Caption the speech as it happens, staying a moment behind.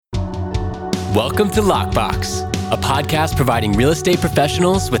Welcome to Lockbox, a podcast providing real estate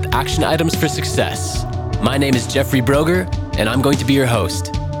professionals with action items for success. My name is Jeffrey Broger, and I'm going to be your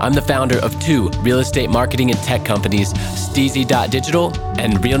host. I'm the founder of two real estate marketing and tech companies, Steezy.digital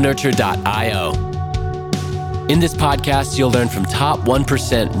and RealNurture.io. In this podcast, you'll learn from top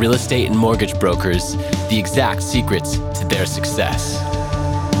 1% real estate and mortgage brokers the exact secrets to their success.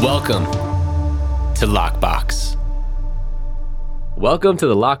 Welcome to Lockbox. Welcome to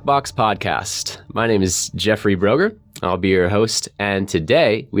the Lockbox podcast. My name is Jeffrey Broger. I'll be your host. And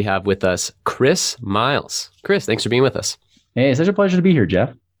today we have with us Chris Miles. Chris, thanks for being with us. Hey, it's such a pleasure to be here,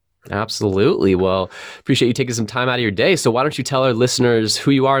 Jeff. Absolutely. Well, appreciate you taking some time out of your day. So why don't you tell our listeners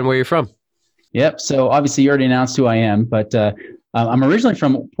who you are and where you're from? Yep. So obviously you already announced who I am, but I'm originally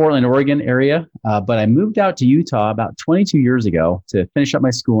from Portland, Oregon area, but I moved out to Utah about 22 years ago to finish up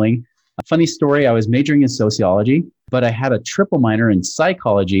my schooling. A funny story, I was majoring in sociology, but I had a triple minor in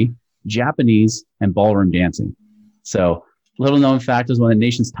psychology, Japanese, and ballroom dancing. So little known fact, I was one of the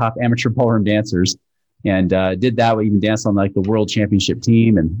nation's top amateur ballroom dancers, and did that. We even danced on like the world championship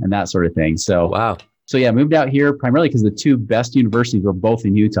team and that sort of thing. So wow. So yeah, moved out here primarily because the two best universities were both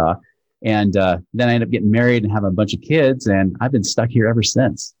in Utah. And then I ended up getting married and having a bunch of kids, and I've been stuck here ever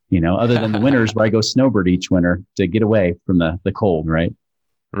since, other than the winters where I go snowbird each winter to get away from the cold, right?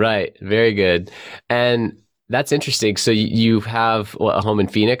 Right. Very good. And that's interesting. So you have a home in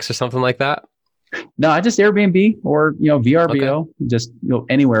Phoenix or something like that? No, I just Airbnb or, VRBO, just,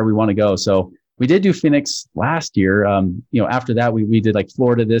 anywhere we want to go. So we did do Phoenix last year. After that, we did like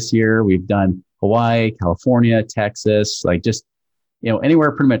Florida this year. We've done Hawaii, California, Texas, like just,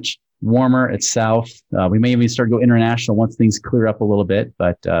 anywhere pretty much warmer. It's south. We may even start to go international once things clear up a little bit.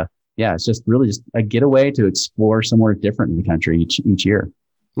 But it's just really just a getaway to explore somewhere different in the country each year.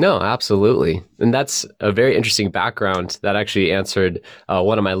 No, absolutely. And that's a very interesting background that actually answered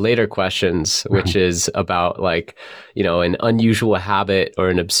one of my later questions, which is about an unusual habit or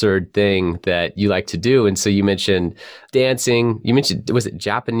an absurd thing that you like to do. And so you mentioned dancing. You mentioned, was it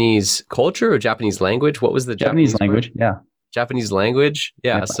Japanese culture or Japanese language? What was the Japanese language? Word? Yeah. Japanese language.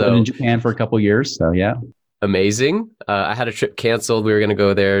 Yeah. So I lived in Japan for a couple of years. So yeah. Amazing. I had a trip canceled. We were going to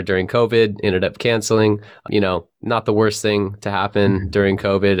go there during COVID, ended up canceling. Not the worst thing to happen during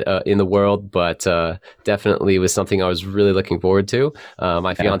COVID in the world, but definitely was something I was really looking forward to.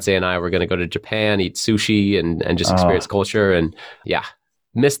 My fiance and I were going to go to Japan, eat sushi and just experience culture. And yeah,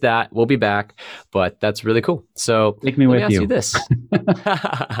 missed that. We'll be back, but that's really cool. So take me with you. This.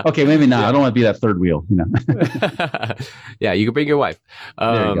 Okay, maybe not. Yeah. I don't want to be that third wheel. Yeah, you can bring your wife.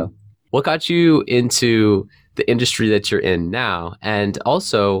 There you go. What got you into the industry that you're in now? And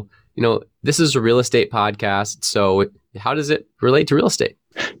also, this is a real estate podcast. So how does it relate to real estate?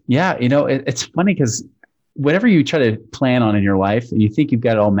 Yeah, it's funny because whatever you try to plan on in your life and you think you've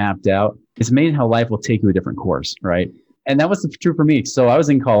got it all mapped out, it's amazing how life will take you a different course, right? And that was true for me. So I was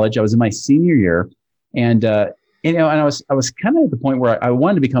in college. I was in my senior year. And and I was kind of at the point where I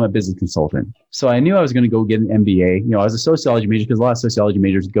wanted to become a business consultant. So I knew I was going to go get an MBA. I was a sociology major because a lot of sociology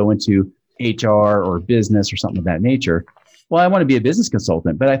majors go into HR or business or something of that nature. Well, I want to be a business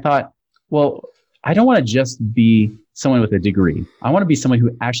consultant, but I thought, well, I don't want to just be someone with a degree. I want to be someone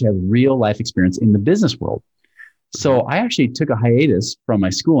who actually has real life experience in the business world. So I actually took a hiatus from my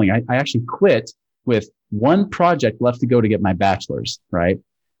schooling. I actually quit with one project left to go to get my bachelor's, right?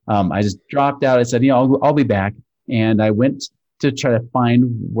 I just dropped out. I said, I'll be back. And I went to try to find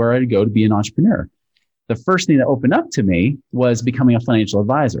where I'd go to be an entrepreneur. The first thing that opened up to me was becoming a financial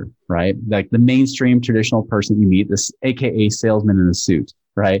advisor, right? Like the mainstream traditional person you meet, this AKA salesman in a suit,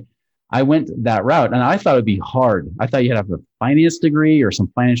 right? I went that route and I thought it'd be hard. I thought you had to have a finance degree or some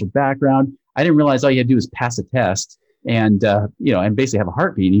financial background. I didn't realize all you had to do is pass a test and basically have a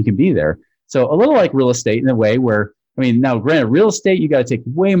heartbeat and you can be there. So a little like real estate in a way where, now granted, real estate, you got to take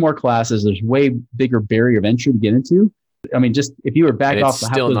way more classes. There's way bigger barrier of entry to get into. Just if you were back off the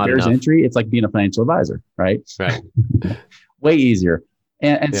half those barriers of entry, it's like being a financial advisor, right? Right. Way easier.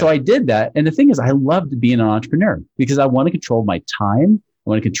 And so I did that. And the thing is, I loved being an entrepreneur because I want to control my time. I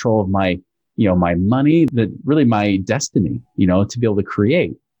want to control my, my money, really my destiny, to be able to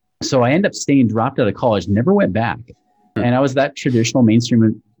create. So I ended up staying dropped out of college, never went back. And I was that traditional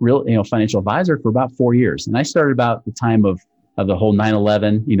mainstream real, financial advisor for about 4 years. And I started about the time of the whole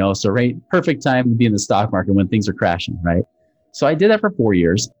 9/11, so right, perfect time to be in the stock market when things are crashing, right? So I did that for 4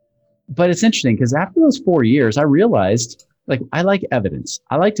 years. But it's interesting because after those 4 years, I realized I like evidence.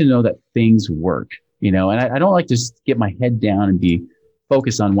 I like to know that things work, and I don't like to just get my head down and be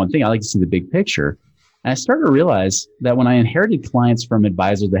focused on one thing. I like to see the big picture. And I started to realize that when I inherited clients from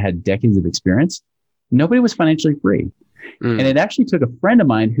advisors that had decades of experience, nobody was financially free. And it actually took a friend of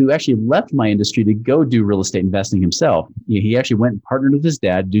mine who actually left my industry to go do real estate investing himself. He actually went and partnered with his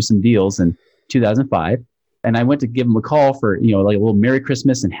dad to do some deals in 2005. And I went to give him a call for, like a little Merry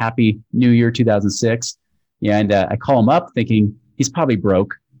Christmas and Happy New Year 2006. Yeah, and I call him up thinking he's probably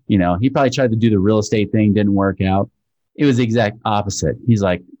broke. He probably tried to do the real estate thing, didn't work out. It was the exact opposite. He's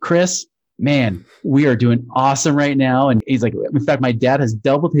like, Chris, man, we are doing awesome right now. And he's like, in fact, my dad has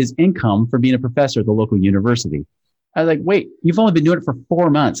doubled his income for being a professor at the local university. I was like, wait, you've only been doing it for 4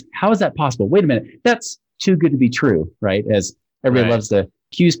 months. How is that possible? Wait a minute. That's too good to be true, right? As everybody loves to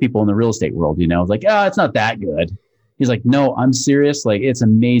accuse people in the real estate world, It's like, it's not that good. He's like, no, I'm serious. Like, it's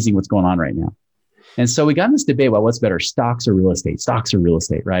amazing what's going on right now. And so we got in this debate about what's better, stocks or real estate,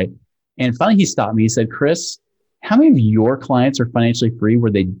 right? And finally he stopped me. He said, Chris, how many of your clients are financially free where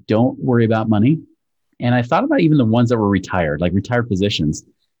they don't worry about money? And I thought about even the ones that were retired, like retired physicians,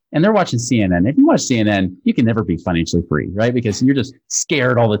 and they're watching CNN. If you watch CNN, you can never be financially free, right? Because you're just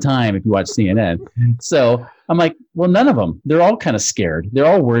scared all the time if you watch CNN. So I'm like, well, none of them. They're all kind of scared. They're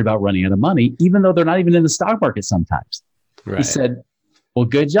all worried about running out of money, even though they're not even in the stock market sometimes. Right. He said, well,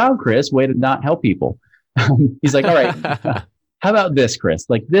 good job, Chris. Way to not help people. He's like, all right, how about this, Chris?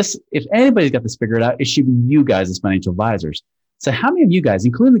 Like this, if anybody's got this figured out, it should be you guys as financial advisors. So how many of you guys,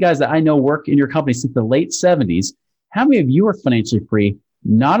 including the guys that I know work in your company since the late 70s, how many of you are financially free,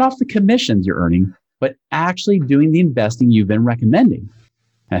 not off the commissions you're earning, but actually doing the investing you've been recommending?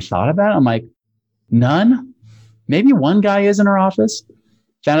 And I thought about it. I'm like, none. Maybe one guy is in our office.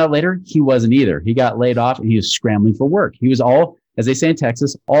 Found out later he wasn't either. He got laid off and he was scrambling for work. He was all, as they say in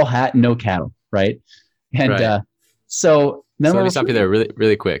Texas, all hat, no cattle, right? And so let me stop you there really,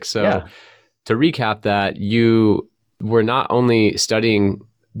 really quick. So to recap that, you were not only studying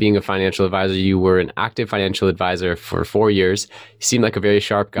being a financial advisor, you were an active financial advisor for 4 years. You seemed like a very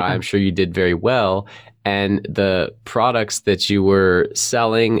sharp guy. I'm sure you did very well. And the products that you were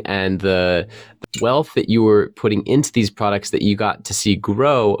selling and the wealth that you were putting into these products that you got to see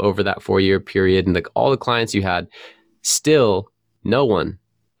grow over that 4-year period, and all the clients you had, still no one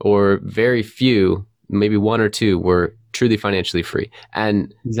or very few, maybe one or two, were truly financially free.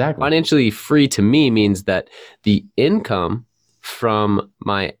 And financially free to me means that the income from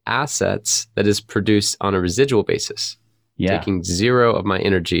my assets that is produced on a residual basis, taking zero of my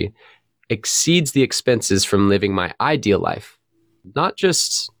energy, exceeds the expenses from living my ideal life. Not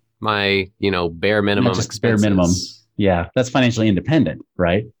just my, bare minimum expenses. Bare minimum. Yeah, that's financially independent,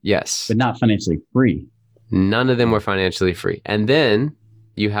 right? Yes. But not financially free. None of them were financially free. And then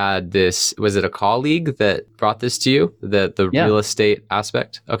you had this, was it a colleague that brought this to you, the real estate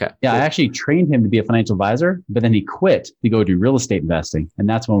aspect? Okay. Yeah, cool. I actually trained him to be a financial advisor, but then he quit to go do real estate investing. And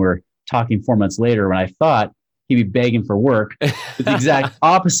that's when we were talking 4 months later, when I thought he'd be begging for work. It's the exact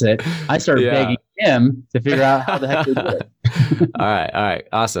opposite. I started begging him to figure out how the heck to do it. All right.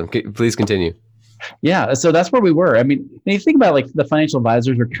 Awesome. Please continue. Yeah. So that's where we were. I mean, when you think about like the financial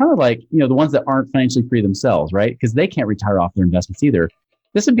advisors are kind of like, the ones that aren't financially free themselves, right? Because they can't retire off their investments either.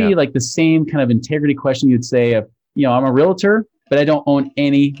 This would be like the same kind of integrity question you'd say if, I'm a realtor, but I don't own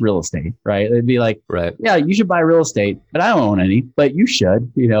any real estate, right? It'd be like, yeah, you should buy real estate, but I don't own any, but you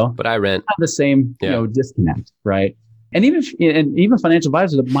should, But I rent. Have the same, disconnect, right? And even financial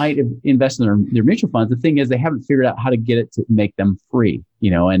advisors that might invest in their mutual funds, the thing is they haven't figured out how to get it to make them free,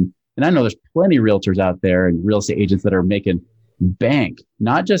 and I know there's plenty of realtors out there and real estate agents that are making bank,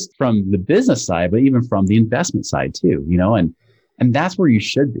 not just from the business side, but even from the investment side too, and that's where you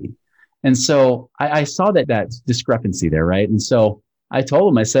should be. And so I saw that discrepancy there, right? And so I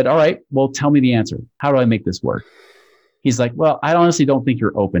told him, I said, all right, well, tell me the answer. How do I make this work? He's like, well, I honestly don't think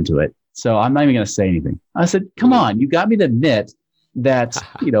you're open to it. So I'm not even going to say anything. I said, come on, you got me to admit that,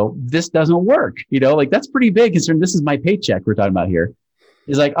 this doesn't work. That's pretty big considering this is my paycheck we're talking about here.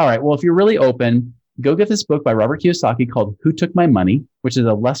 He's like, all right, well, if you're really open, go get this book by Robert Kiyosaki called Who Took My Money, which is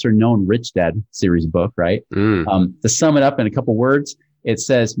a lesser known Rich Dad series book, right? To sum it up in a couple words, it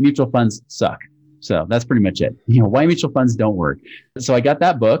says mutual funds suck. So that's pretty much it. Why mutual funds don't work. So I got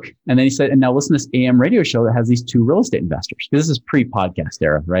that book. And then he said, and now listen to this AM radio show that has these two real estate investors. This is pre-podcast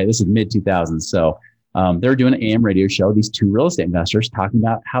era, right? This is mid 2000s. So they're doing an AM radio show, these two real estate investors talking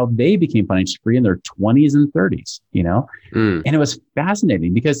about how they became financially free in their 20s and 30s, And it was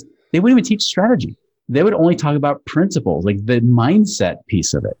fascinating because they wouldn't even teach strategy. They would only talk about principles, like the mindset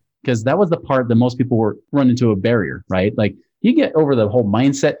piece of it, because that was the part that most people were run into a barrier, right? Like you get over the whole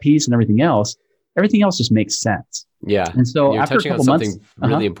mindset piece and everything else just makes sense. Yeah. And so you're after touching on something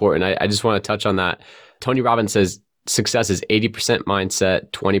really important. I just want to touch on that. Tony Robbins says success is 80%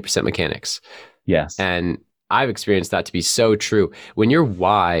 mindset, 20% mechanics. Yes. And I've experienced that to be so true. When your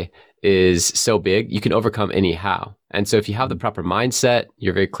why is so big, you can overcome any how. And so if you have the proper mindset,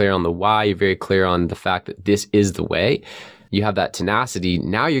 you're very clear on the why, you're very clear on the fact that this is the way, you have that tenacity,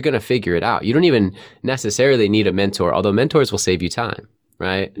 now you're going to figure it out. You don't even necessarily need a mentor, although mentors will save you time,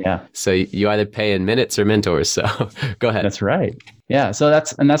 right? Yeah. So you either pay in minutes or mentors. So go ahead. That's right. Yeah. So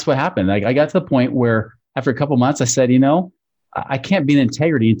that's what happened. Like I got to the point where after a couple of months, I said, I can't be in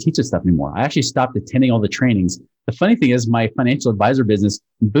integrity and teach this stuff anymore. I actually stopped attending all the trainings. The funny thing is my financial advisor business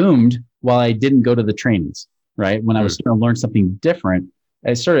boomed while I didn't go to the trainings, right? When I was starting to learn something different,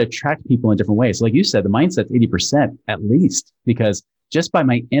 I started to attract people in different ways. So like you said, the mindset's 80% at least, because just by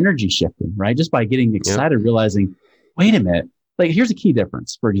my energy shifting, right? Just by getting excited, realizing, wait a minute, like here's a key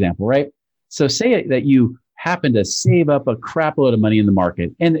difference, for example, right? So say that you happen to save up a crap load of money in the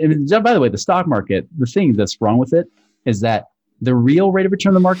market. And by the way, the stock market, the thing that's wrong with it is that the real rate of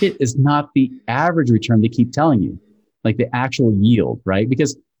return on the market is not the average return they keep telling you, like the actual yield, right?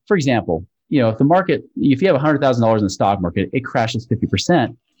 Because, for example, if you have $100,000 in the stock market, it crashes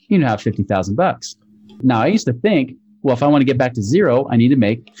 50%, you have $50,000. Now, I used to think, well, if I want to get back to zero, I need to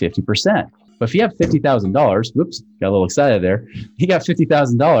make 50%. But if you have $50,000, whoops, got a little excited there. You got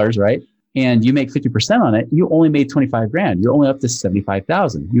 $50,000, right? And you make 50% on it, you only made 25 grand. You're only up to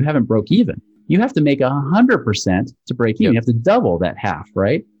 75,000. You haven't broke even. You have to make 100% to break even. You have to double that half,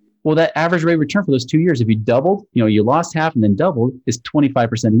 right? Well, that average rate of return for those 2 years, if you doubled, you lost half and then doubled, is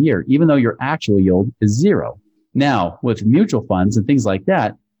 25% a year, even though your actual yield is zero. Now, with mutual funds and things like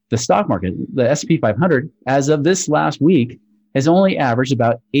that, the stock market, the S&P 500, as of this last week, has only averaged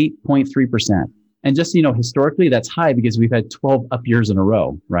about 8.3%. And just, historically, that's high because we've had 12 up years in a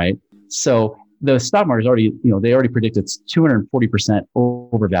row, right? So the stock market is already, they already predict it's 240%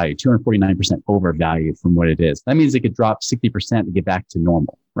 overvalued, 249% overvalued from what it is. That means it could drop 60% to get back to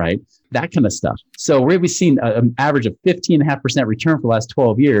normal, right? That kind of stuff. So we've seen an average of 15.5% return for the last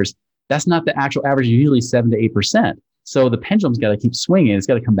 12 years. That's not the actual average, usually 7 to 8%. So the pendulum's got to keep swinging. It's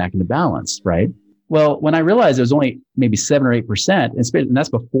got to come back into balance, right? Well, when I realized it was only maybe 7 or 8%, and that's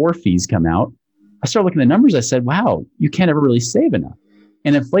before fees come out, I started looking at the numbers. I said, wow, you can't ever really save enough.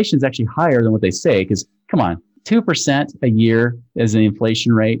 And inflation is actually higher than what they say, because come on, 2% a year is an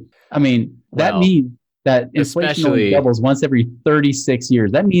inflation rate. I mean, that means that inflation only doubles once every 36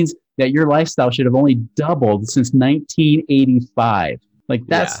 years. That means that your lifestyle should have only doubled since 1985. Like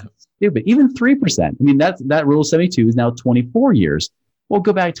that's stupid. Even 3%. I mean, that rule of 72 is now 24 years. Well,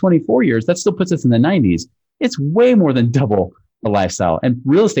 go back 24 years. That still puts us in the 90s. It's way more than double the lifestyle. And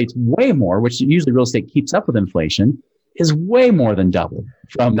real estate's way more, which usually real estate keeps up with inflation, is way more than double.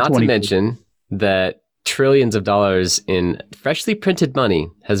 Not to mention that trillions of dollars in freshly printed money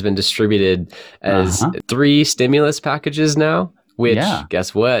has been distributed as 3 stimulus packages now, which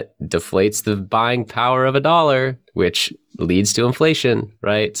guess what? Deflates the buying power of a dollar, which leads to inflation,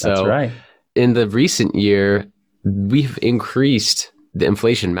 right? That's right. In the recent year, we've increased the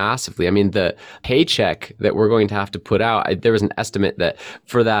inflation massively. I mean, the paycheck that we're going to have to put out, there was an estimate that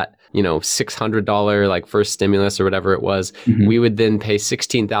for that, $600 like first stimulus or whatever it was, we would then pay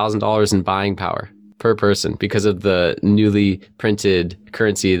 $16,000 in buying power per person because of the newly printed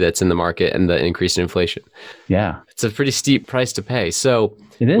currency that's in the market and the increase in inflation. Yeah. It's a pretty steep price to pay. So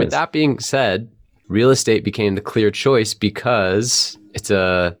with that being said, real estate became the clear choice because it's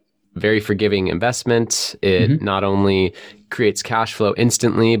a very forgiving investment. It not only creates cash flow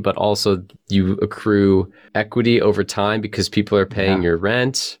instantly, but also you accrue equity over time because people are paying your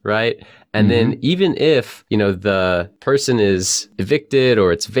rent, right? And then even if, the person is evicted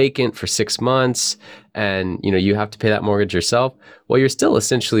or it's vacant for 6 months and, you have to pay that mortgage yourself, well, you're still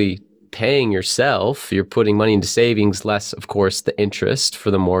essentially paying yourself. You're putting money into savings, less, of course, the interest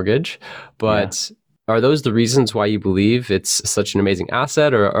for the mortgage. But are those the reasons why you believe it's such an amazing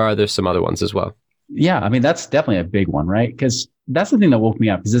asset, or are there some other ones as well? Yeah, I mean, that's definitely a big one, right? Because that's the thing that woke me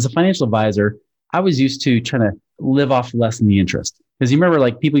up. Because as a financial advisor, I was used to trying to live off less than the interest. Because you remember,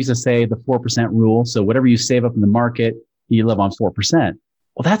 like people used to say the 4% rule. So whatever you save up in the market, you live on 4%.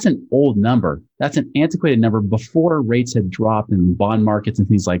 Well, that's an old number. That's an antiquated number before rates had dropped in bond markets and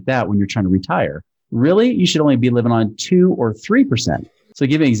things like that when you're trying to retire. Really, you should only be living on 2 or 3%. So to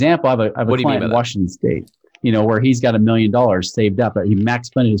give you an example, I have a client in Washington State, where he's got $1 million saved up. He max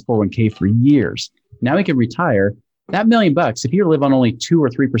funded his 401k for years. Now he can retire. That $1 million, if you live on only 2 or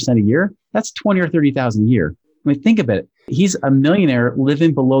 3% a year, that's 20 or 30,000 a year. I mean, think about it. He's a millionaire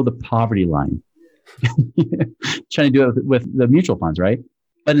living below the poverty line, trying to do it with the mutual funds, right?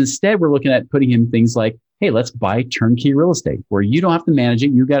 But instead, we're looking at putting him things like, hey, let's buy turnkey real estate where you don't have to manage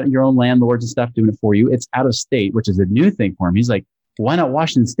it. You got your own landlords and stuff doing it for you. It's out of state, which is a new thing for him. He's like, why not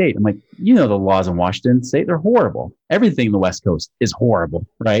Washington State? I'm like, you know, the laws in Washington State, they're horrible. Everything in the West Coast is horrible,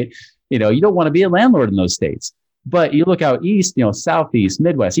 right? You know, you don't want to be a landlord in those states. But you look out east, you know, southeast,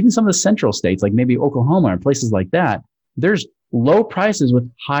 Midwest, even some of the central states, like maybe Oklahoma and places like that, there's low prices with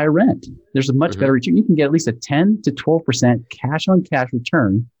high rent. There's a much better return. You can get at least a 10 to 12% cash on cash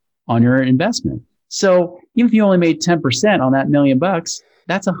return on your investment. So even if you only made 10% on that $1 million,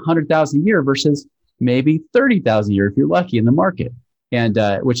 that's $100,000 a year versus maybe $30,000 a year if you're lucky in the market. And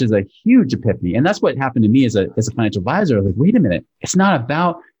which is a huge epiphany. And that's what happened to me as a financial advisor. Like, wait a minute, it's not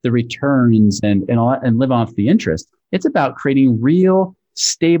about the returns and live off the interest. It's about creating real,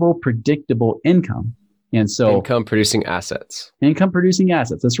 stable, predictable income. And so income producing assets.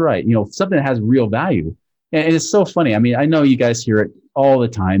 That's right. You know, something that has real value. And it's so funny. I mean, I know you guys hear it all the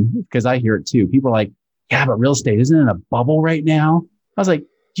time because I hear it too. People are like, yeah, but real estate isn't in a bubble right now. I was like,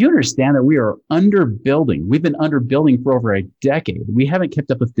 do you understand that we are underbuilding? We've been underbuilding for over a decade. We haven't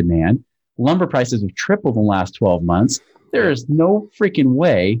kept up with demand. Lumber prices have tripled in the last 12 months. There is no freaking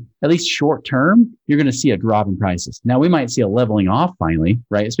way, at least short term, you're going to see a drop in prices. Now, we might see a leveling off finally,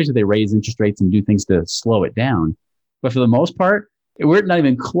 right? Especially if they raise interest rates and do things to slow it down. But for the most part, we're not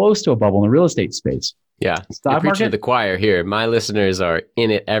even close to a bubble in the real estate space. Yeah. You're preaching to the choir here. My listeners are in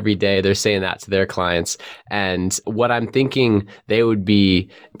it every day. They're saying that to their clients. And what I'm thinking they would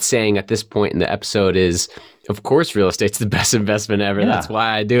be saying at this point in the episode is, of course, real estate's the best investment ever. Yeah. That's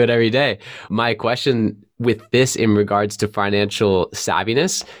why I do it every day. My question with this in regards to financial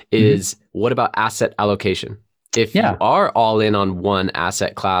savviness is, what about asset allocation? If you are all in on one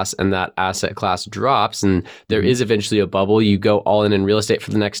asset class and that asset class drops and there is eventually a bubble, you go all in real estate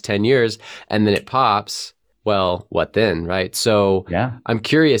for the next 10 years and then it pops, well, what then, right? So I'm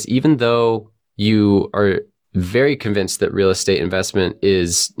curious, even though you are very convinced that real estate investment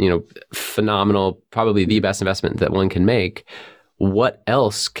is, you know, phenomenal, probably the best investment that one can make, what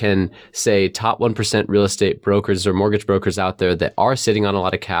else can, say, top 1% real estate brokers or mortgage brokers out there that are sitting on a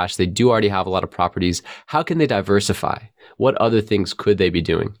lot of cash, they do already have a lot of properties, how can they diversify? What other things could they be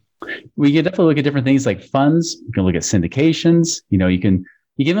doing? We can definitely look at different things like funds. You can look at syndications. You know, you can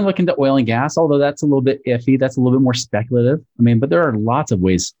even look into oil and gas, although that's a little bit iffy. That's a little bit more speculative. I mean, but there are lots of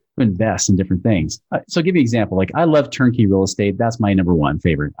ways to invest in different things. So I'll give you an example. Like, I love turnkey real estate. That's my number one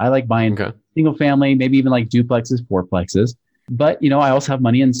favorite. I like buying single family, maybe even like duplexes, fourplexes. But, you know, I also have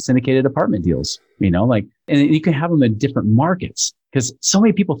money in syndicated apartment deals, you know, like, and you can have them in different markets because so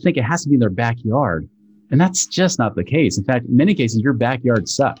many people think it has to be in their backyard. And that's just not the case. In fact, in many cases, your backyard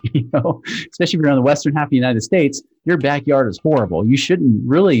sucks, you know, especially if you're on the western half of the United States, your backyard is horrible. You shouldn't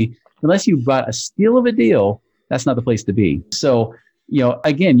really, unless you bought a steal of a deal, that's not the place to be. So, you know,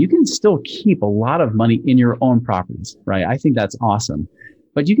 again, you can still keep a lot of money in your own properties, right? I think that's awesome.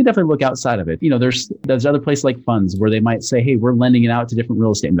 But you can definitely look outside of it. You know, there's other places like funds where they might say, hey, we're lending it out to different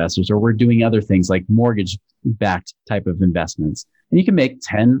real estate investors, or we're doing other things like mortgage-backed type of investments. And you can make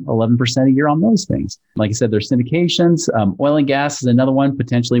 10, 11% a year on those things. Like I said, there's syndications. Oil and gas is another one,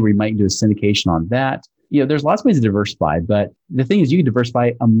 potentially, where you might do a syndication on that. You know, there's lots of ways to diversify, but the thing is you can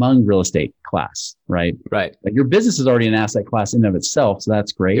diversify among real estate class, right? Right. Like, your business is already an asset class in and of itself, so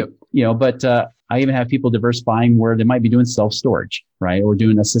that's great. You know, but I even have people diversifying where they might be doing self-storage, right? Or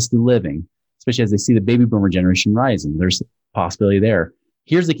doing assisted living, especially as they see the baby boomer generation rising. There's a possibility there.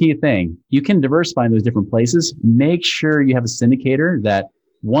 Here's the key thing. You can diversify in those different places. Make sure you have a syndicator that,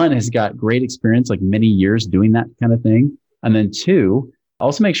 one, has got great experience, like many years doing that kind of thing. And then two,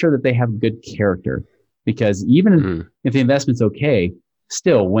 also make sure that they have good character. Because even if the investment's okay,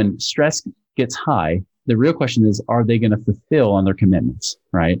 still, when stress gets high, the real question is, are they going to fulfill on their commitments,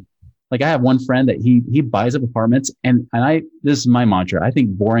 right? Like, I have one friend that he buys up apartments, and this is my mantra. I think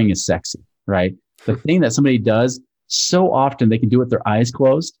boring is sexy, right? The thing that somebody does so often they can do it with their eyes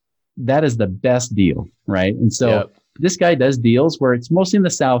closed, that is the best deal, right? And so this guy does deals where it's mostly in the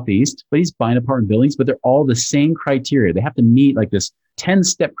Southeast, but he's buying apartment buildings, but they're all the same criteria. They have to meet like this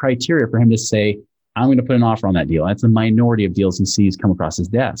 10-step criteria for him to say, I'm going to put an offer on that deal. That's a minority of deals he sees come across his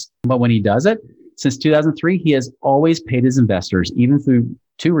desk. But when he does it, since 2003, he has always paid his investors, even through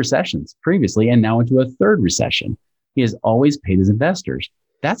 2 recessions previously, and now into a 3rd recession. He has always paid his investors.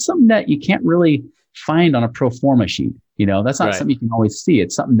 That's something that you can't really find on a pro forma sheet. You know, that's not something you can always see.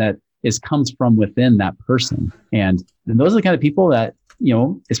 It's something that comes from within that person. And those are the kind of people that, you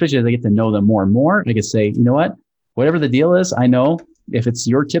know, especially as I get to know them more and more, I can say, you know what, whatever the deal is, I know if it's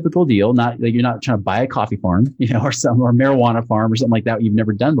your typical deal, not that you're not trying to buy a coffee farm, you know, or marijuana farm or something like that you've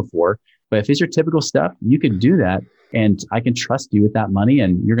never done before. But if it's your typical stuff, you can do that. And I can trust you with that money,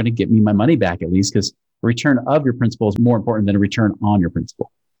 and you're going to get me my money back at least, because a return of your principal is more important than a return on your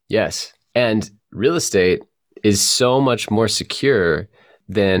principal. Yes. And real estate, is so much more secure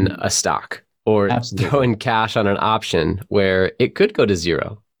than a stock or Absolutely. throwing cash on an option where it could go to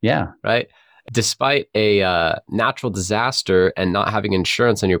zero. Yeah. Right. Despite a natural disaster and not having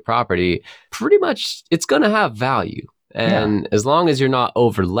insurance on your property, pretty much it's going to have value. And as long as you're not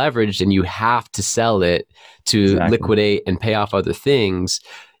over leveraged and you have to sell it to liquidate and pay off other things,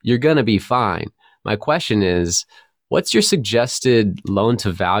 you're going to be fine. My question is, what's your suggested loan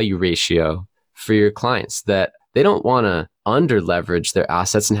to value ratio for your clients that they don't want to under leverage their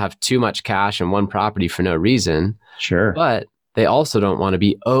assets and have too much cash in one property for no reason? Sure. But they also don't want to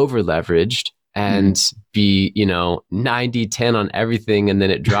be over leveraged and be, 90-10 on everything, and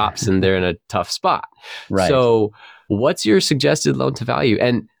then it drops and they're in a tough spot. Right. So what's your suggested loan to value?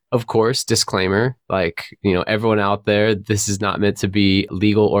 And of course, disclaimer, everyone out there, this is not meant to be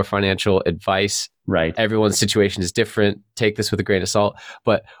legal or financial advice. Right. Everyone's situation is different. Take this with a grain of salt.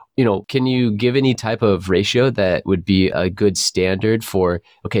 But, can you give any type of ratio that would be a good standard for,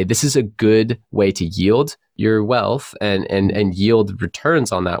 okay, this is a good way to yield your wealth and yield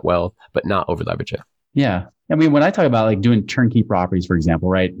returns on that wealth, but not over leverage it? Yeah. I mean, when I talk about doing turnkey properties, for example,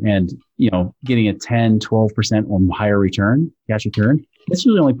 right, and, getting a 10, 12% or higher return, cash return, it's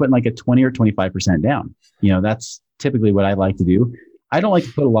usually only putting a 20 or 25% down. That's typically what I like to do. I don't like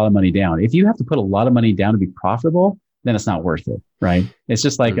to put a lot of money down. If you have to put a lot of money down to be profitable, then it's not worth it, right? It's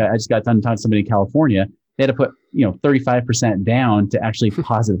just I just got done talking to somebody in California. They had to put, 35% down to actually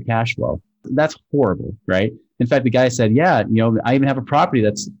positive cash flow. That's horrible, right? In fact, the guy said, I even have a property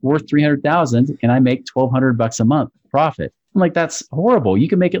that's worth $300,000 and I make $1,200 a month profit. I'm like, that's horrible. You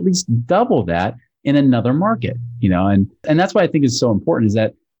can make at least double that in another market, and that's why I think is so important is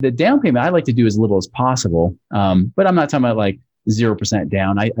that the down payment I like to do as little as possible. But I'm not talking about 0%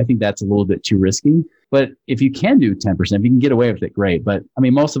 down. I think that's a little bit too risky. But if you can do 10%, if you can get away with it, great. But I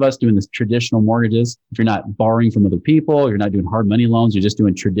mean, most of us doing this traditional mortgages, if you're not borrowing from other people, you're not doing hard money loans, you're just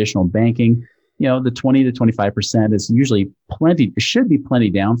doing traditional banking, the 20 to 25% is usually plenty. It should be plenty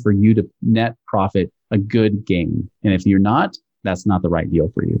down for you to net profit a good gain. And if you're not, that's not the right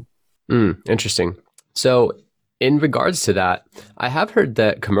deal for you. Interesting. So in regards to that, I have heard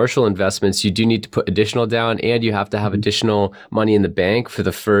that commercial investments, you do need to put additional down and you have to have additional money in the bank for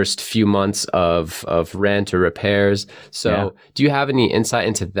the first few months of rent or repairs. So do you have any insight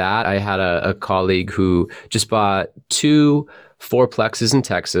into that? I had a colleague who just bought 2 fourplexes in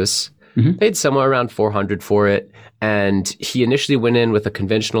Texas, paid somewhere around $400 for it. And he initially went in with a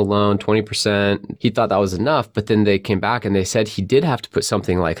conventional loan, 20%. He thought that was enough, but then they came back and they said he did have to put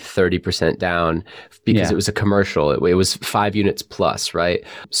something like 30% down because it was a commercial. It was 5 units plus, right?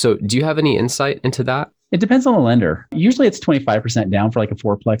 So do you have any insight into that? It depends on the lender. Usually it's 25% down for a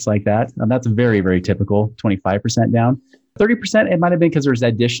fourplex like that. And that's very, very typical, 25% down. 30%, it might have been because there's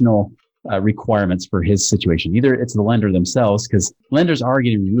additional requirements for his situation. Either it's the lender themselves, because lenders are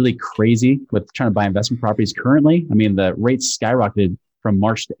getting really crazy with trying to buy investment properties currently. I mean, the rates skyrocketed from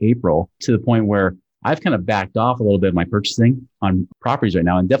March to April to the point where I've kind of backed off a little bit of my purchasing on properties right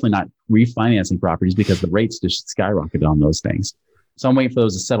now, and definitely not refinancing properties because the rates just skyrocketed on those things. So I'm waiting for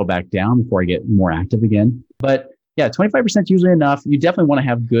those to settle back down before I get more active again. But yeah, 25% is usually enough. You definitely want to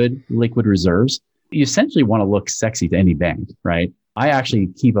have good liquid reserves. You essentially want to look sexy to any bank, right? I actually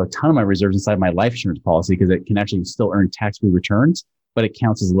keep a ton of my reserves inside my life insurance policy because it can actually still earn tax-free returns, but it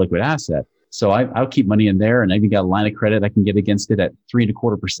counts as a liquid asset. So I'll keep money in there, and I even got a line of credit I can get against it at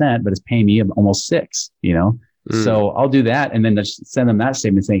 3.25%, but it's paying me almost 6%, So I'll do that and then just send them that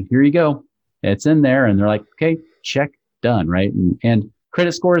statement saying, here you go. It's in there. And they're like, okay, check, done, right? And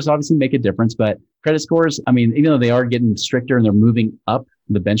credit scores obviously make a difference, but credit scores, I mean, even though they are getting stricter and they're moving up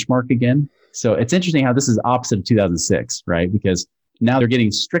the benchmark again. So it's interesting how this is opposite of 2006, right? Because now they're getting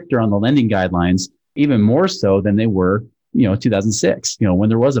stricter on the lending guidelines, even more so than they were, 2006, when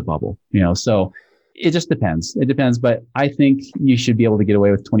there was a bubble, so it just depends. It depends. But I think you should be able to get away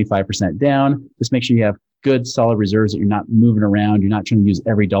with 25% down. Just make sure you have good, solid reserves that you're not moving around. You're not trying to use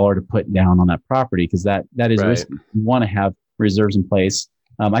every dollar to put down on that property because that is risky. You want to have reserves in place.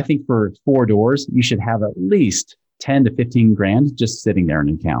 I think for 4 doors, you should have at least 10 to 15 grand just sitting there in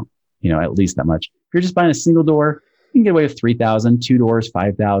an account, at least that much. If you're just buying a single door, you can get away with 3,000, 2 doors,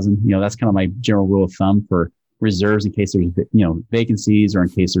 5,000. That's kind of my general rule of thumb for reserves in case there's, vacancies or in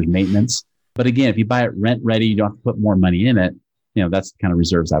case there's maintenance. But again, if you buy it rent ready, you don't have to put more money in it. That's the kind of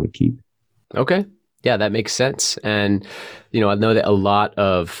reserves I would keep. Okay. Yeah, that makes sense. And, I know that a lot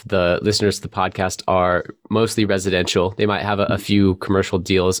of the listeners to the podcast are mostly residential. They might have a few commercial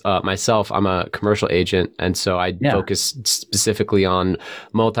deals. Myself, I'm a commercial agent. And so I focus specifically on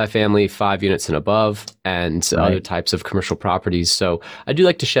multifamily, 5 units and above, and other types of commercial properties. So I do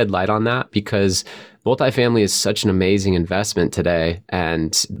like to shed light on that because multifamily is such an amazing investment today.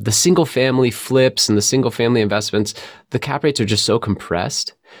 And the single family flips and the single family investments, the cap rates are just so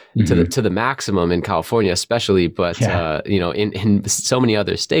compressed to the maximum in California, especially, but in so many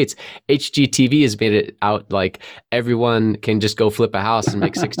other states. HGTV has made it out like everyone can just go flip a house and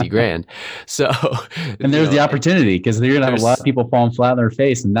make 60 grand. So, and there's the opportunity, because you're gonna have a lot of people falling flat on their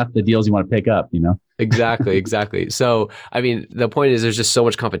face, and that's the deals you want to pick up, Exactly. So, I mean, the point is there's just so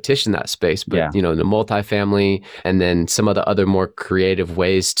much competition in that space, but the multifamily and then some of the other more creative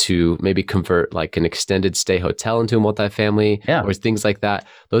ways to maybe convert like an extended stay hotel into a multifamily or things like that.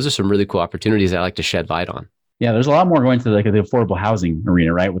 Those are some really cool opportunities that I like to shed light on. Yeah, there's a lot more going to like the affordable housing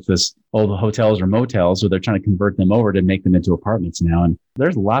arena, right? With this old hotels or motels, where they're trying to convert them over to make them into apartments now. And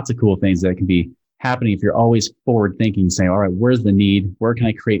there's lots of cool things that can be happening if you're always forward thinking, saying, all right, where's the need? Where can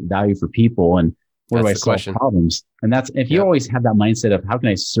I create value for people? And where do I solve problems? And that's, if you always have that mindset of how can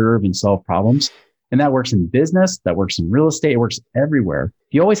I serve and solve problems? And that works in business, that works in real estate, it works everywhere.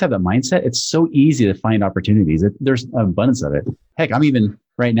 If you always have that mindset, it's so easy to find opportunities. There's an abundance of it. Heck, I'm even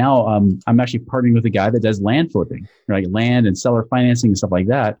right now, I'm actually partnering with a guy that does land flipping, right? Land and seller financing and stuff like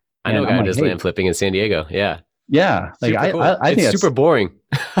that. I know a guy who does land flipping in San Diego. Yeah. Yeah. Like cool. I think it's super boring.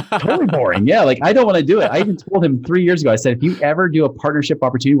 Totally boring. Yeah. Like I don't want to do it. I even told him 3 years ago, I said, if you ever do a partnership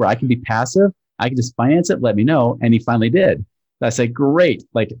opportunity where I can be passive, I can just finance it, let me know. And he finally did. I said, great.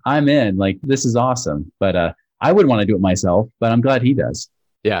 Like I'm in, like, this is awesome. But I would want to do it myself, but I'm glad he does.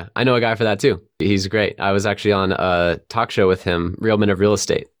 Yeah, I know a guy for that too. He's great. I was actually on a talk show with him, Real Men of Real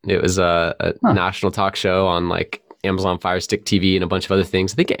Estate. It was a national talk show on like Amazon Fire Stick TV and a bunch of other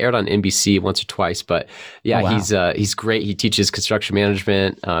things. I think it aired on NBC once or twice, but he's great. He teaches construction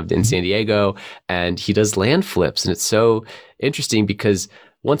management in San Diego, and he does land flips. And it's so interesting because,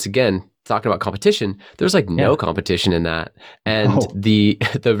 once again, talking about competition, there's like no competition in that. And the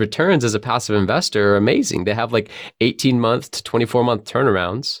returns as a passive investor are amazing. They have like 18-month to 24-month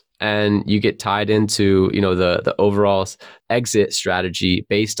turnarounds, and you get tied into, the overall exit strategy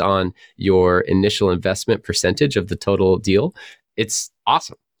based on your initial investment percentage of the total deal. It's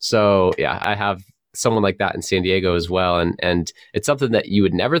awesome. So yeah, I have someone like that in San Diego as well. And it's something that you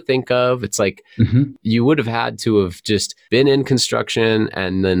would never think of. It's like you would have had to have just been in construction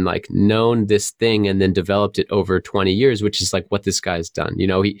and then like known this thing and then developed it over 20 years, which is like what this guy's done.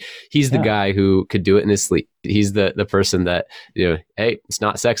 He's the guy who could do it in his sleep. He's the person that, hey, it's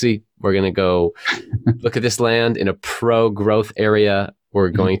not sexy. We're going to go look at this land in a pro growth area. We're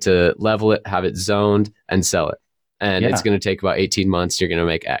going to level it, have it zoned, and sell it. And it's going to take about 18 months. You're going to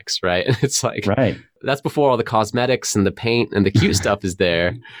make X, right? And it's like, that's before all the cosmetics and the paint and the cute stuff is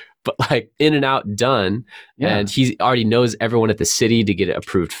there. But like in and out, done. Yeah. And he already knows everyone at the city to get it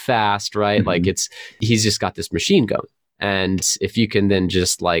approved fast, right? Like he's just got this machine going. And if you can then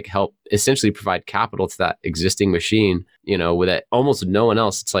just like help essentially provide capital to that existing machine, with it, almost no one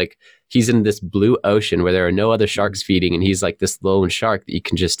else, it's like he's in this blue ocean where there are no other sharks feeding. And he's like this lone shark that you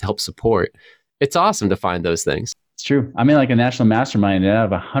can just help support. It's awesome to find those things. It's true. I'm in like a national mastermind, and out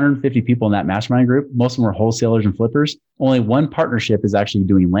of 150 people in that mastermind group, most of them are wholesalers and flippers. Only one partnership is actually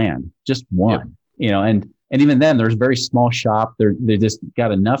doing land, just one. And even then, there's a very small shop. They just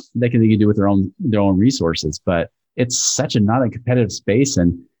got enough they can do with their own resources. But it's such not a competitive space.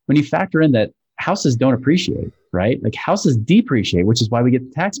 And when you factor in that houses don't appreciate, right? Like houses depreciate, which is why we get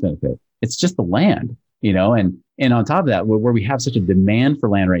the tax benefit. It's just the land, and on top of that, where we have such a demand for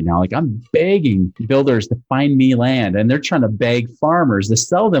land right now, like I'm begging builders to find me land, and they're trying to beg farmers to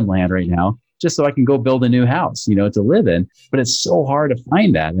sell them land right now, just so I can go build a new house, to live in. But it's so hard to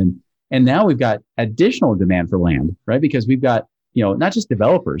find that. And now we've got additional demand for land, right? Because we've got, not just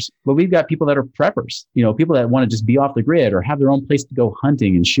developers, but we've got people that are preppers, people that want to just be off the grid or have their own place to go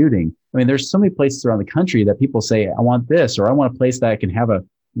hunting and shooting. I mean, there's so many places around the country that people say, I want this, or I want a place that I can have a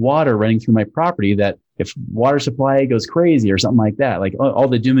water running through my property, that if water supply goes crazy or something like that, like all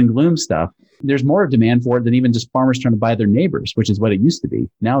the doom and gloom stuff, there's more demand for it than even just farmers trying to buy their neighbors, which is what it used to be.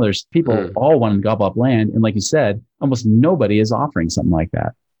 Now there's people all wanting to gobble up land. And like you said, almost nobody is offering something like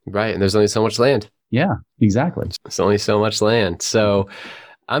that. Right. And there's only so much land. Yeah, exactly. There's only so much land. So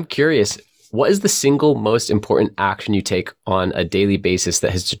I'm curious, what is the single most important action you take on a daily basis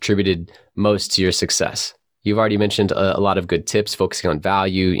that has contributed most to your success? You've already mentioned a lot of good tips, focusing on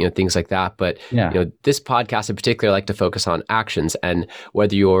value, things like that. But this podcast in particular, I like to focus on actions. And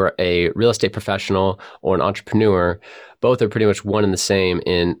whether you're a real estate professional or an entrepreneur, both are pretty much one and the same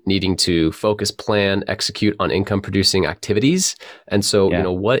in needing to focus, plan, execute on income producing activities. And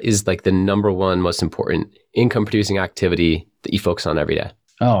so, what is like the number one most important income producing activity that you focus on every day?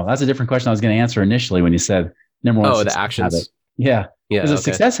 Oh, that's a different question I was going to answer initially when you said number one. Oh, the actions. Yeah. Yeah. As a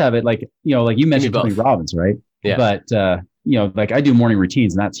success habit, like, like you mentioned Tony Robbins, right? Yeah. But, like I do morning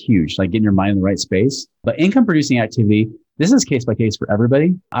routines and that's huge, like getting your mind in the right space. But income producing activity, this is case by case for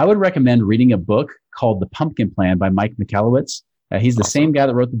everybody. I would recommend reading a book called The Pumpkin Plan by Mike Michalowicz. He's the same guy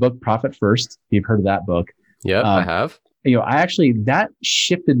that wrote the book Profit First. If you've heard of that book. Yeah, I have. That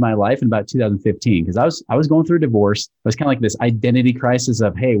shifted my life in about 2015 because I was going through a divorce. It was kind of like this identity crisis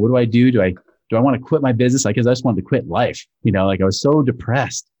of, hey, what do I do? Do I want to quit my business? Because I just wanted to quit life. Like I was so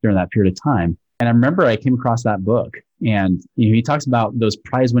depressed during that period of time. And I remember I came across that book and he talks about those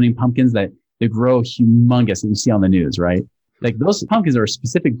prize winning pumpkins that they grow humongous that you see on the news, right? Like those pumpkins are a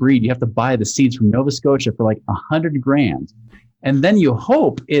specific breed. You have to buy the seeds from Nova Scotia for like $100,000. And then you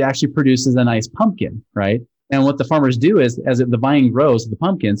hope it actually produces a nice pumpkin, right? And what the farmers do is, as the vine grows, the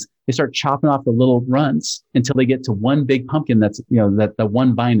pumpkins, they start chopping off the little runts until they get to one big pumpkin that's, that the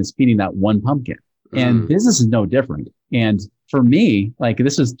one vine is feeding that one pumpkin. And business is no different. And for me, like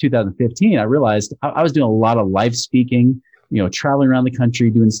this was 2015, I realized I was doing a lot of live speaking, traveling around the country,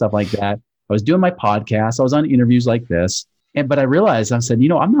 doing stuff like that. I was doing my podcast. I was on interviews like this. But I realized, I said,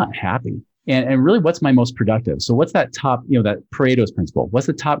 I'm not happy. And really, what's my most productive? So what's that top, that Pareto's principle? What's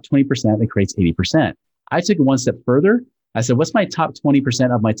the top 20% that creates 80%? I took it one step further. I said, what's my top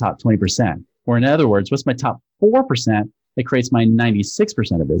 20% of my top 20%? Or in other words, what's my top 4% that creates my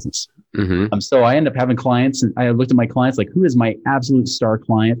 96% of business? So I ended up having clients and I looked at my clients, like who is my absolute star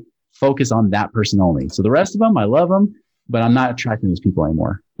client? Focus on that person only. So the rest of them, I love them, but I'm not attracting those people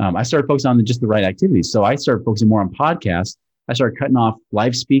anymore. I started focusing on just the right activities. So I started focusing more on podcasts. I started cutting off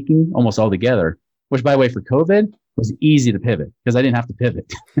live speaking almost altogether, which by the way, for COVID was easy to pivot because I didn't have to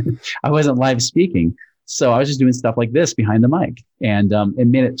pivot. I wasn't live speaking. So I was just doing stuff like this behind the mic and it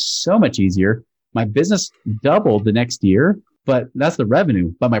made it so much easier. My business doubled the next year, but that's the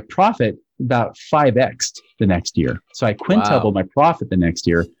revenue, but my profit about 5x the next year. So I quintupled my profit the next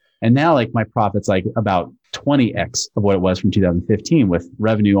year. And now like my profit's like about 20x of what it was from 2015 with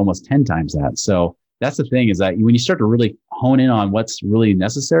revenue almost 10 times that. So that's the thing is that when you start to really hone in on what's really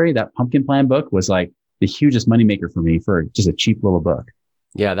necessary, that Pumpkin Plan book was like the hugest moneymaker for me for just a cheap little book.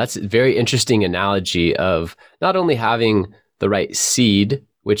 Yeah, that's a very interesting analogy of not only having the right seed,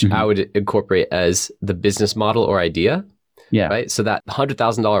 which I would incorporate as the business model or idea. Yeah. Right. So that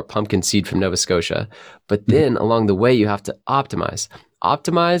 $100,000 pumpkin seed from Nova Scotia, but then along the way, you have to optimize,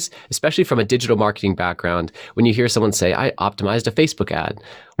 especially from a digital marketing background. When you hear someone say, I optimized a Facebook ad,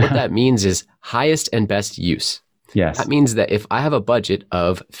 what that means is highest and best use. Yes. That means that if I have a budget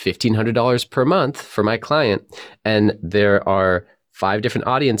of $1,500 per month for my client, and there are 5 different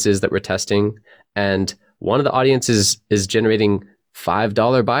audiences that we're testing, and one of the audiences is generating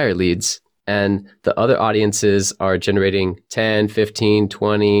 $5 buyer leads, and the other audiences are generating $10, $15,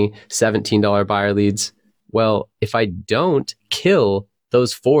 $20, $17 buyer leads. Well, if I don't kill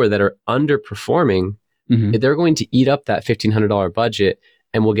those 4 that are underperforming, they're going to eat up that $1,500 budget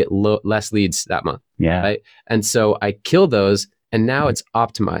and we'll get less leads that month. Yeah. Right. And so I kill those and now it's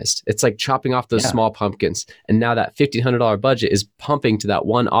optimized. It's like chopping off those small pumpkins. And now that $1,500 budget is pumping to that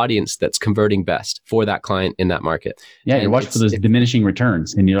one audience that's converting best for that client in that market. Yeah. You're watching for those diminishing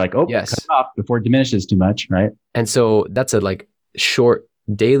returns and you're like, cut it off before it diminishes too much. Right. And so that's a like short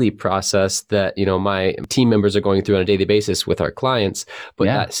daily process that, my team members are going through on a daily basis with our clients. But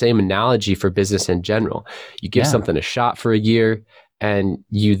that same analogy for business in general, you give something a shot for a year and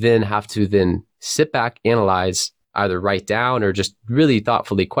you then have to then sit back, analyze, either write down or just really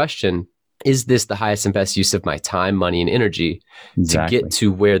thoughtfully question, is this the highest and best use of my time, money, and energy to get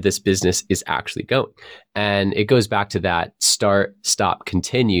to where this business is actually going? And it goes back to that start, stop,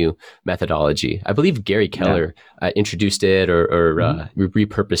 continue methodology. I believe Gary Keller introduced it or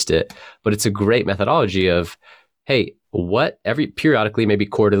repurposed it, but it's a great methodology of, hey, periodically, maybe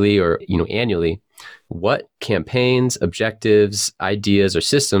quarterly or annually, what campaigns, objectives, ideas, or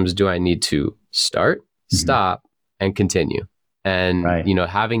systems do I need to start, stop, and continue? And,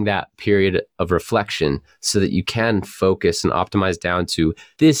 having that period of reflection so that you can focus and optimize down to,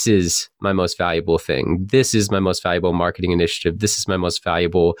 this is my most valuable thing. This is my most valuable marketing initiative. This is my most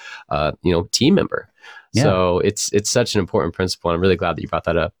valuable, team member. Yeah. So it's such an important principle. And I'm really glad that you brought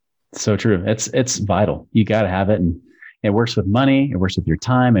that up. So true. It's vital. You got to have it. And it works with money. It works with your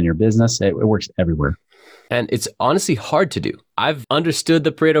time and your business. It works everywhere. And it's honestly hard to do. I've understood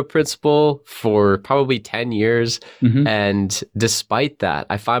the Pareto principle for probably 10 years. And despite that,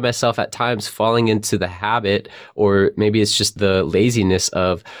 I find myself at times falling into the habit, or maybe it's just the laziness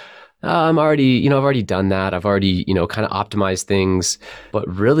of, I've already done that. I've already, kind of optimized things. But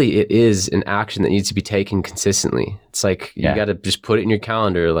really, it is an action that needs to be taken consistently. It's like, you got to just put it in your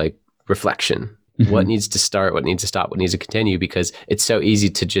calendar, like reflection. what needs to start, what needs to stop, what needs to continue, because it's so easy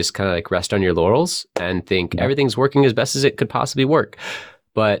to just kind of like rest on your laurels and think everything's working as best as it could possibly work.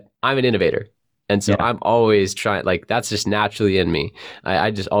 But I'm an innovator. And so I'm always trying, like, that's just naturally in me. I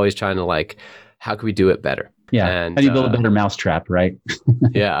just always trying to like, how can we do it better? Yeah. And how do you build a better mousetrap, right?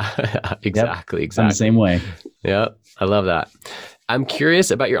 Yeah, exactly. I'm the same way. Yeah, I love that. I'm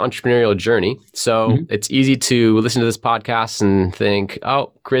curious about your entrepreneurial journey. So it's easy to listen to this podcast and think,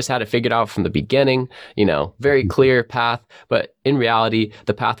 oh, Chris had it figured out from the beginning, very clear path. But in reality,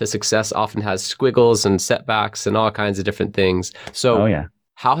 the path to success often has squiggles and setbacks and all kinds of different things. So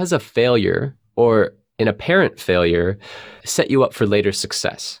how has a failure or an apparent failure set you up for later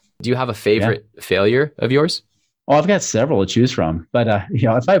success? Do you have a favorite failure of yours? Oh, I've got several to choose from, but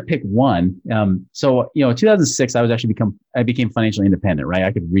if I pick one, in 2006, I became financially independent, right?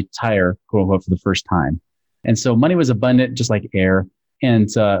 I could retire, quote unquote, for the first time. And so money was abundant, just like air. And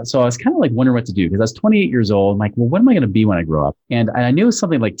so I was kind of like wondering what to do because I was 28 years old. I'm like, well, what am I going to be when I grow up? And I knew it was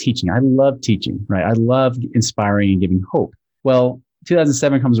something like teaching. I love teaching, right? I love inspiring and giving hope. Well,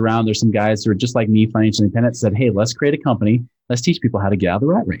 2007 comes around. There's some guys who are just like me, financially independent, said, hey, let's create a company. Let's teach people how to get out of the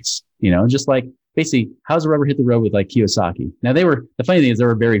rat race. Just like basically, how's the rubber hit the road with like Kiyosaki? Now the funny thing is they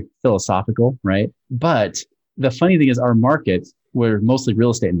were very philosophical, right? But the funny thing is our market were mostly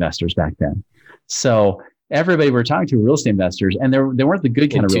real estate investors back then. So everybody we're talking to were real estate investors, and they weren't the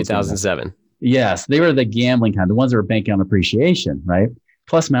good kind of real estate investors. 2007. Yes, they were the gambling kind, the ones that were banking on appreciation, right?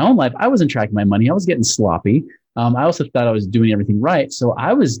 Plus my own life, I wasn't tracking my money. I was getting sloppy. I also thought I was doing everything right. So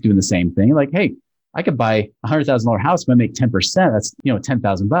I was doing the same thing. Like, hey, I could buy $100,000 house if I make 10%. That's,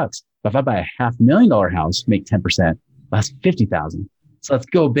 $10,000. But if I buy a $500,000 house, make 10%, that's $50,000. So let's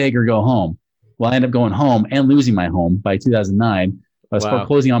go big or go home. Well, I ended up going home and losing my home by 2009. I was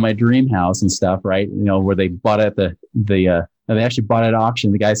foreclosing on my dream house and stuff, right? Where they bought it at they actually bought it at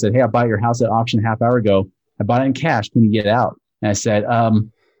auction. The guy said, hey, I bought your house at auction a half hour ago. I bought it in cash. Can you get out? And I said,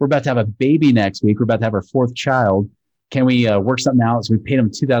 we're about to have a baby next week. We're about to have our fourth child. Can we work something out? So we paid him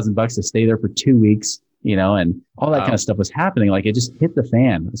 $2,000 to stay there for 2 weeks, and all that kind of stuff was happening. Like it just hit the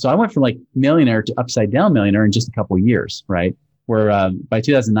fan. So I went from like millionaire to upside down millionaire in just a couple of years, right? Where by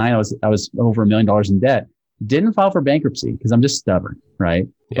 2009, I was over $1 million in debt. Didn't file for bankruptcy because I'm just stubborn, right?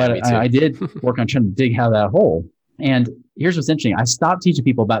 Yeah, but I did work on trying to dig out of that hole. And here's what's interesting. I stopped teaching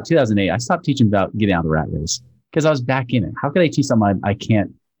people about 2008. I stopped teaching about getting out of the rat race because I was back in it. How could I teach something I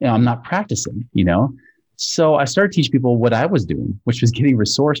can't, I'm not practicing, So I started teaching people what I was doing, which was getting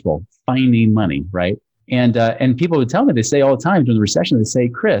resourceful, finding money, right? And people would tell me, they say all the time during the recession, they say,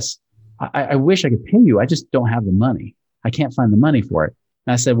 Chris, I wish I could pay you. I just don't have the money. I can't find the money for it.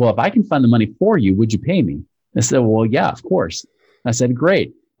 And I said, well, if I can find the money for you, would you pay me? They said, well, yeah, of course. And I said,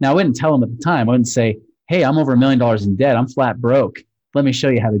 great. Now I wouldn't tell them at the time. I wouldn't say, hey, I'm over $1 million in debt. I'm flat broke. Let me show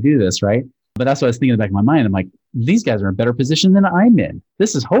you how to do this, right? But that's what I was thinking in the back of my mind. I'm like, these guys are in a better position than I'm in.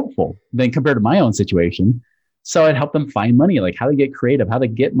 This is hopeful than compared to my own situation. So I'd help them find money, like how to get creative, how to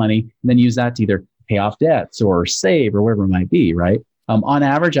get money, and then use that to either pay off debts or save or whatever it might be, right? On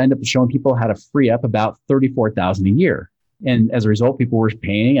average, I end up showing people how to free up about $34,000 a year. And as a result, people were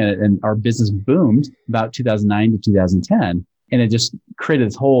paying and our business boomed about 2009 to 2010. And it just created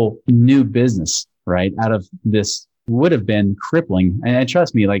this whole new business, right? Out of this would have been crippling. And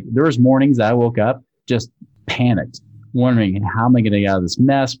trust me, like there was mornings that I woke up just panicked, wondering how am I going to get out of this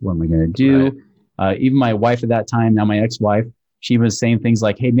mess? What am I going to do? Right. Even my wife at that time, now my ex-wife, she was saying things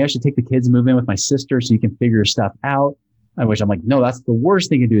like, hey, maybe I should take the kids and move in with my sister so you can figure your stuff out. I wish I'm like, no, that's the worst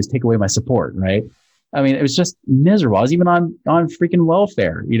thing you can do is take away my support, right? I mean, it was just miserable. I was even on freaking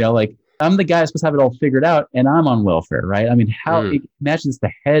welfare, like I'm the guy supposed to have it all figured out and I'm on welfare, right? I mean, imagine it's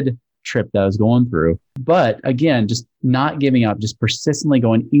the head trip that I was going through. But again, just not giving up, just persistently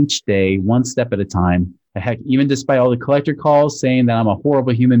going each day, one step at a time. Heck, even despite all the collector calls saying that I'm a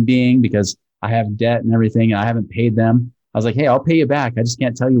horrible human being because I have debt and everything and I haven't paid them. I was like, hey, I'll pay you back. I just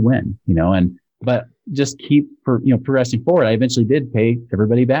can't tell you when, but just keep progressing forward. I eventually did pay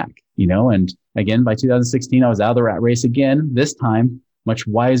everybody back, and again, by 2016, I was out of the rat race again, this time much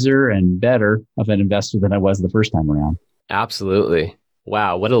wiser and better of an investor than I was the first time around. Absolutely.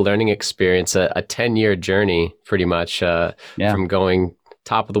 Wow. What a learning experience, a 10-year journey, pretty much, from going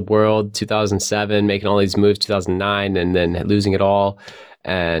top of the world, 2007, making all these moves, 2009, and then losing it all.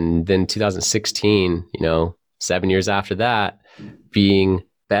 And then 2016, 7 years after that, being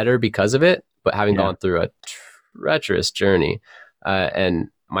better because of it, but having gone through a treacherous journey. And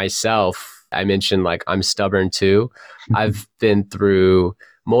myself, I mentioned like I'm stubborn too. I've been through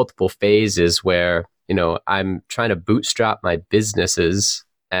multiple phases where, I'm trying to bootstrap my businesses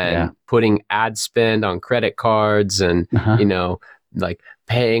and putting ad spend on credit cards and, like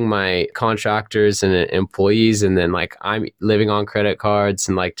paying my contractors and employees, and then like I'm living on credit cards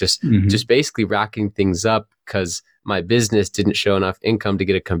and like just basically racking things up because my business didn't show enough income to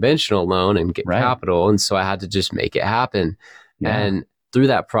get a conventional loan and get capital. And so I had to just make it happen. Yeah. And through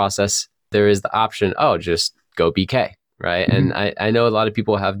that process, there is the option, just go BK, right? And I know a lot of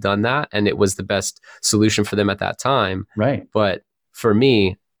people have done that and it was the best solution for them at that time. Right. But for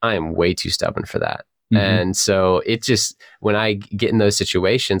me, I am way too stubborn for that. And so it just, when I get in those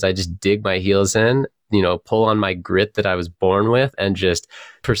situations, I just dig my heels in, pull on my grit that I was born with and just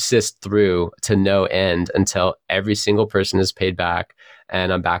persist through to no end until every single person is paid back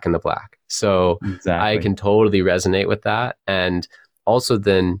and I'm back in the black. So I can totally resonate with that. And also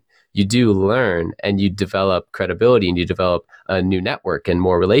then you do learn and you develop credibility and you develop a new network and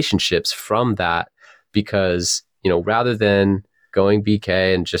more relationships from that because, rather than going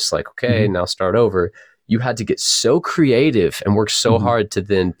BK and just like, okay, now start over. You had to get so creative and work so hard to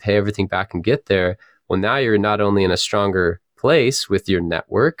then pay everything back and get there. Well, now you're not only in a stronger place with your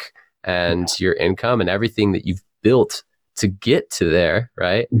network and your income and everything that you've built to get to there,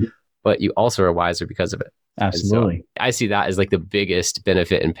 right? But you also are wiser because of it. Absolutely. So I see that as like the biggest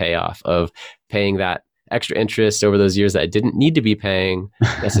benefit and payoff of paying that extra interest over those years that I didn't need to be paying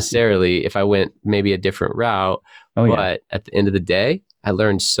necessarily if I went maybe a different route. But at the end of the day, I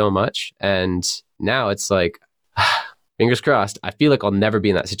learned so much. And now it's like, fingers crossed, I feel like I'll never be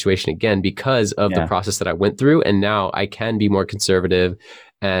in that situation again because of the process that I went through. And now I can be more conservative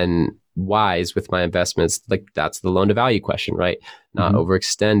and wise with my investments. Like that's the loan to value question, right? Not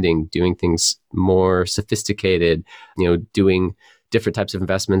overextending, doing things more sophisticated, doing different types of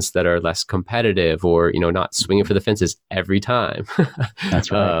investments that are less competitive or, not swinging for the fences every time.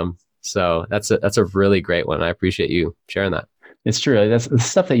 That's right. So that's a really great one. I appreciate you sharing that. It's true. That's the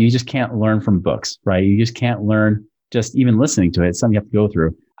stuff that you just can't learn from books, right? You just can't learn just even listening to it. It's something you have to go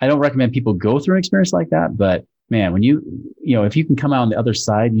through. I don't recommend people go through an experience like that, but man, when if you can come out on the other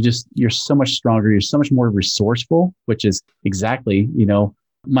side, you're so much stronger. You're so much more resourceful, which is exactly,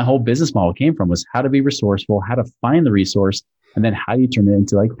 my whole business model came from was how to be resourceful, how to find the resource, and then how do you turn it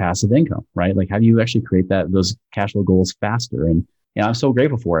into like passive income, right? Like how do you actually create those cash flow goals faster? And I'm so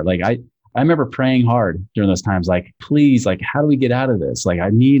grateful for it. Like I remember praying hard during those times, like, please, like, how do we get out of this? Like, I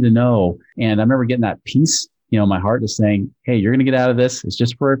need to know. And I remember getting that peace, in my heart just saying, hey, you're going to get out of this. It's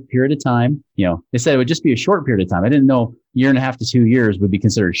just for a period of time. They said it would just be a short period of time. I didn't know 1.5 to 2 years would be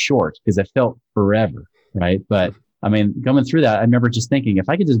considered short because it felt forever. Right. But I mean, going through that, I remember just thinking if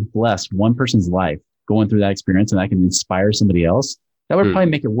I could just bless one person's life going through that experience and I can inspire somebody else, that would probably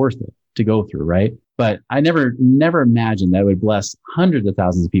make it worth it to go through. Right. But I never imagined that it would bless hundreds of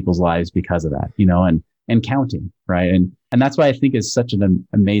thousands of people's lives because of that, and counting. Right. And that's why I think is such an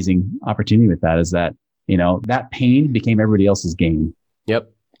amazing opportunity with that is that, that pain became everybody else's gain.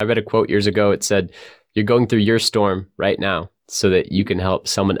 Yep. I read a quote years ago. It said, you're going through your storm right now so that you can help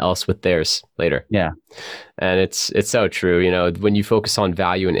someone else with theirs later. Yeah. And it's so true. When you focus on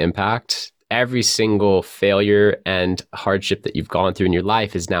value and impact, every single failure and hardship that you've gone through in your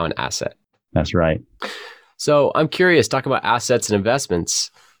life is now an asset. That's right. So I'm curious, talk about assets and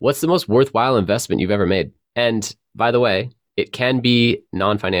investments. What's the most worthwhile investment you've ever made? And by the way, it can be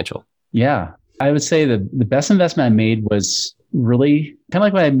non-financial. Yeah. I would say the best investment I made was really kind of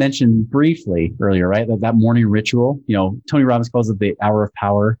like what I mentioned briefly earlier, right? That morning ritual, Tony Robbins calls it the hour of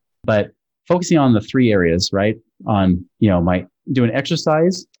power, but focusing on the 3 areas, right? On, my doing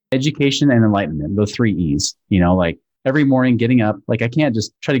exercise, education, and enlightenment, those 3 E's, like every morning getting up, like I can't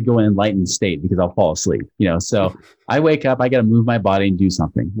just try to go in an enlightened state because I'll fall asleep, so I wake up, I got to move my body and do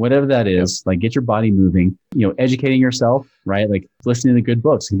something, whatever that is, like get your body moving, educating yourself, right? Like listening to good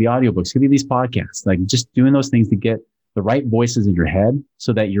books, it could be audiobooks, it could be these podcasts, like just doing those things to get the right voices in your head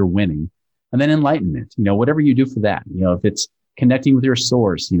so that you're winning. And then enlightenment, whatever you do for that, if it's connecting with your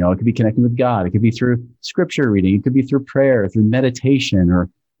source, it could be connecting with God, it could be through scripture reading, it could be through prayer, through meditation, or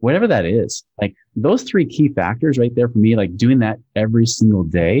whatever that is. Like those 3 key factors right there for me, like doing that every single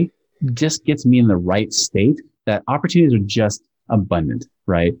day just gets me in the right state that opportunities are just abundant,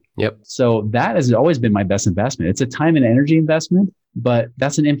 right? Yep. So that has always been my best investment. It's a time and energy investment, but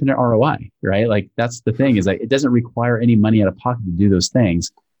that's an infinite ROI, right? Like that's the thing is like, it doesn't require any money out of pocket to do those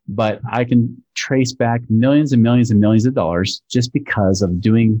things, but I can trace back millions and millions and millions of dollars just because of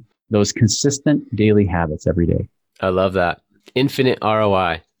doing those consistent daily habits every day. I love that. Infinite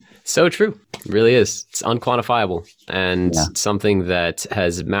ROI. So true. It really is. It's unquantifiable and something that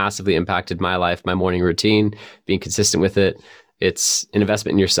has massively impacted my life, my morning routine, being consistent with it. It's an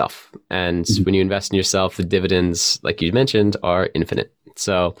investment in yourself. And when you invest in yourself, the dividends, like you mentioned, are infinite.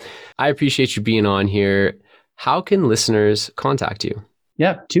 So I appreciate you being on here. how can listeners contact you?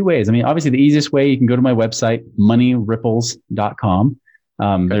 Yeah, two ways. I mean, obviously, the easiest way, you can go to my website, moneyripples.com.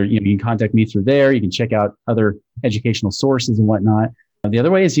 There, you can contact me through there. You can check out other educational sources and whatnot. The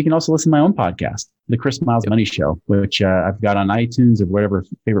other way is you can also listen to my own podcast, The Chris Miles Money Show, which I've got on iTunes or whatever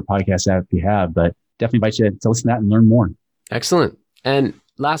favorite podcast app you have. But definitely invite you to listen to that and learn more. Excellent. And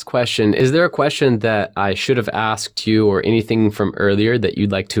last question, is there a question that I should have asked you or anything from earlier that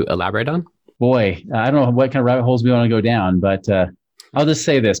you'd like to elaborate on? Boy, I don't know what kind of rabbit holes we want to go down, but I'll just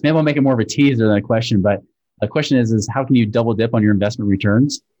say this. Maybe I'll make it more of a teaser than a question, but the question is how can you double dip on your investment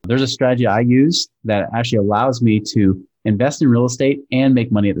returns? There's a strategy I use that actually allows me to invest in real estate and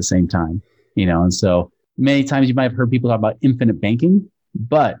make money at the same time. And so many times you might have heard people talk about infinite banking,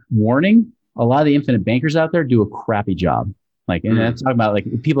 but warning, a lot of the infinite bankers out there do a crappy job. And I'm talking about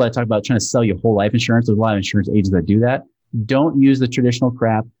people that talk about trying to sell you whole life insurance. There's a lot of insurance agents that do that. Don't use the traditional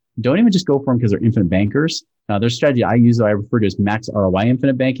crap. Don't even just go for them because they're infinite bankers. There's a strategy I use that I refer to as max ROI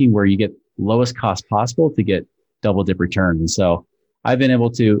infinite banking, where you get lowest cost possible to get double dip returns. And so I've been able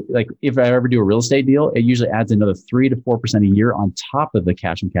to, if I ever do a real estate deal, it usually adds another 3 to 4% a year on top of the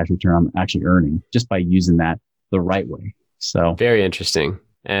cash and cash return I'm actually earning just by using that the right way. So very interesting.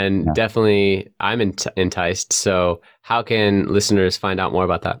 And definitely I'm enticed. So how can listeners find out more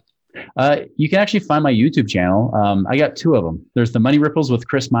about that? You can actually find my YouTube channel. I got 2 of them. There's the Money Ripples with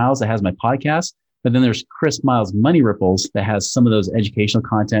Chris Miles that has my podcast, but then there's Chris Miles Money Ripples that has some of those educational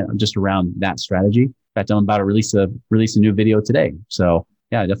content just around that strategy. In fact, I'm about to release a new video today. So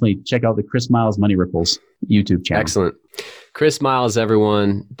yeah, definitely check out the Chris Miles Money Ripples YouTube channel. Excellent. Chris Miles,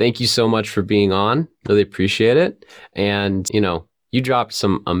 everyone, thank you so much for being on. Really appreciate it. And, you dropped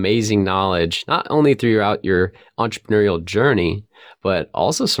some amazing knowledge, not only throughout your entrepreneurial journey, but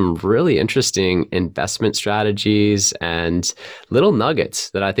also some really interesting investment strategies and little nuggets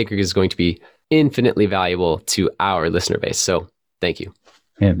that I think is going to be infinitely valuable to our listener base. So thank you.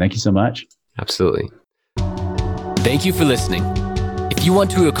 Yeah, thank you so much. Absolutely. Thank you for listening. If you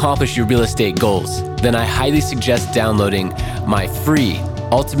want to accomplish your real estate goals, then I highly suggest downloading my free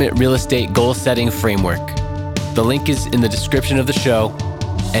Ultimate Real Estate Goal Setting Framework. The link is in the description of the show,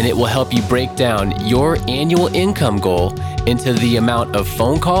 and it will help you break down your annual income goal into the amount of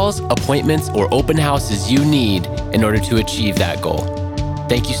phone calls, appointments, or open houses you need in order to achieve that goal.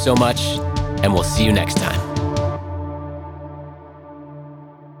 Thank you so much, and we'll see you next time.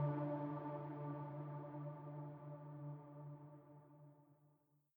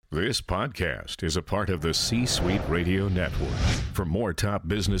 This podcast is a part of the C-Suite Radio Network. For more top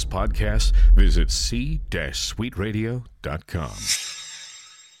business podcasts, visit c-suiteradio.com.